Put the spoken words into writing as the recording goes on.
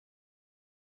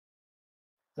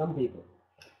Some people.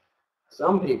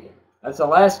 Some people. That's the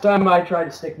last time I tried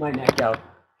to stick my neck out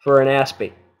for an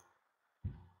Aspie.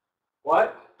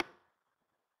 What?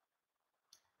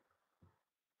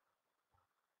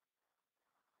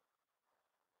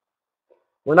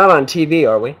 We're not on TV,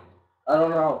 are we? I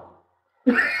don't know.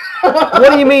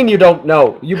 What do you mean you don't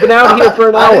know? You've been out here for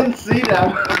an hour. I didn't see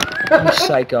them. You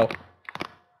psycho.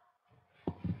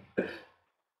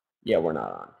 Yeah, we're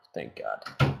not on. Thank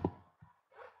God.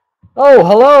 Oh,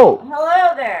 hello.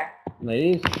 Hello there.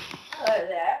 Ladies. Hello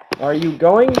there. Are you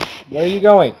going? Where are you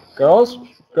going? Girls?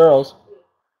 Girls.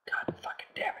 God fucking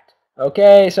damn it.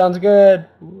 Okay, sounds good.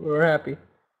 We're happy.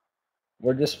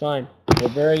 We're just fine. We're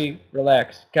very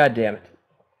relaxed. God damn it.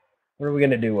 What are we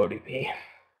going to do, ODP?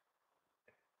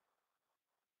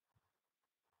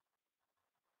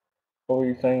 What were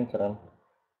you saying to them?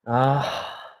 I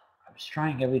was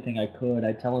trying everything I could.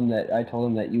 I told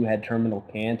him that you had terminal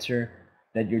cancer,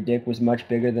 that your dick was much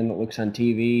bigger than it looks on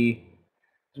TV.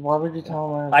 Why would you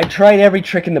tell them? I tried every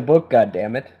trick in the book,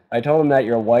 goddammit. I told him that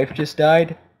your wife just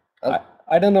died.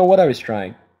 I don't know what I was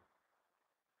trying.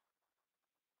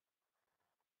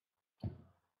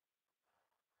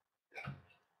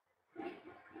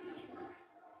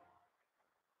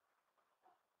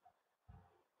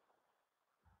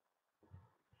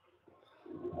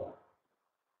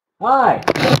 Hi.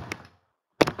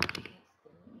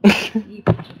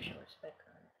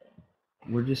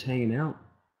 We're just hanging out.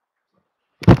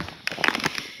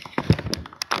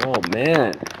 Oh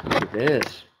man, look at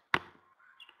this.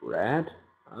 Rad?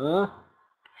 Huh?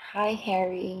 Hi,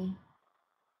 Harry.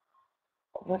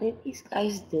 What are these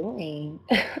guys doing?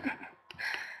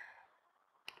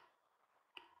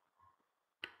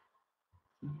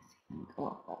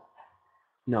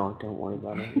 No, don't worry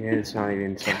about it. Yeah, it's not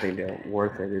even something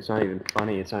worth it. It's not even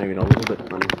funny. It's not even a little bit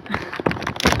funny.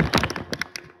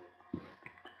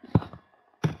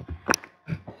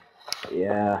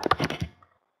 Yeah.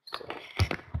 So,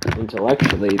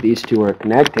 intellectually, these two are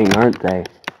connecting, aren't they?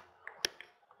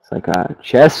 It's like a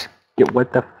chess.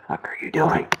 What the fuck are you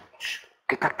doing?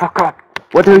 Get the fuck up.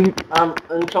 What are you? I'm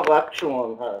intellectual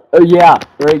on her. Oh yeah,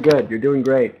 very good. You're doing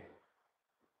great.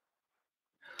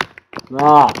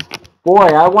 Ah, boy,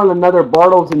 I want another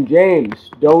Bartles and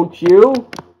James. Don't you?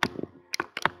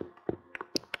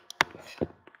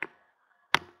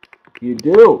 You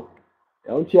do,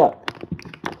 don't you?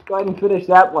 Let's go ahead and finish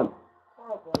that one.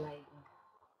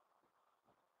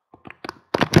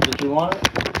 Did you want it?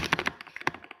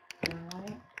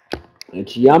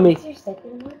 It's yummy. Is your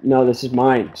second one? No, this is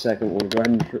mine. Second one. Go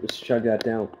ahead and chug that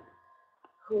down.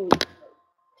 Cool.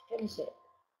 Finish it.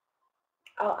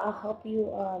 I'll help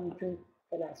you drink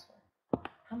the last one.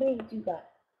 How many do you got?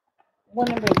 What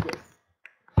number is this?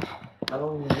 I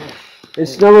don't even know.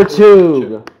 It's number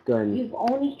 2. Go ahead. You've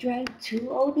only drank 2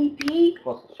 ODP?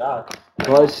 Plus the shot.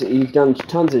 Plus, he's done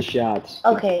tons of shots.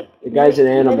 Okay. The guy's an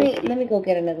animal. Let me go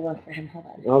get another one for him. Hold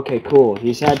on. Okay, cool.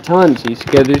 He's had tons. He's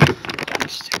got his... You've done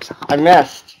 6. I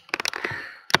missed.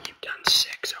 You've done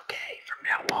 6, okay. From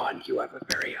now on, you have a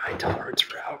very high tolerance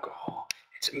for alcohol.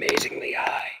 It's amazingly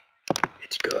high.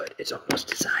 It's good. It's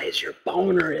almost as high as your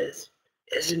boner is,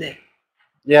 isn't it?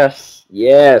 Yes.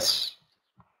 Yes.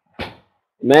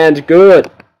 Man's good.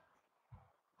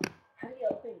 How do you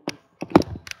open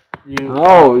these?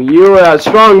 Oh, you, a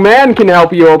strong man can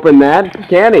help you open that,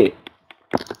 can he?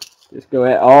 Just go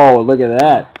ahead. Oh, look at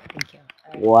that. Thank you.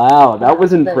 Wow, that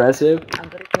was impressive. I'm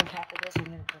going to drink half of this. I'm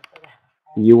going to drink the half.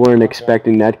 You weren't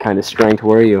expecting that kind of strength,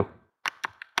 were you?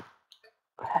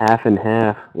 Half and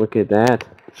half. Look at that.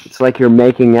 It's like you're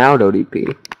making out,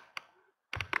 ODP.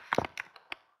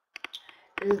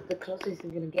 This is the closest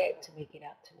you're going to get to make it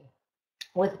out to me.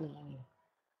 With me, I mean.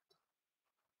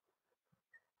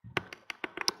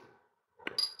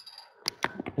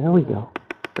 There we go.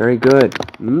 Very good.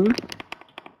 Hmm?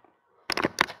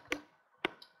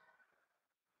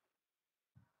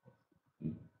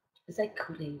 It's like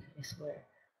Kool-Aid, I swear.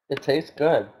 It tastes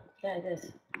good. Yeah, it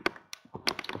is.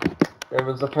 It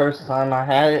was the first time I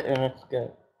had it, and it's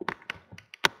good.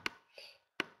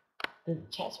 The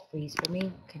chat's freeze for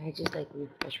me. Can I just like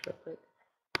refresh real quick?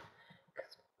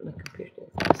 Because my computer does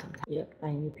that sometimes. Yep,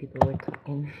 I knew people were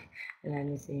talking and I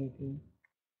didn't say anything.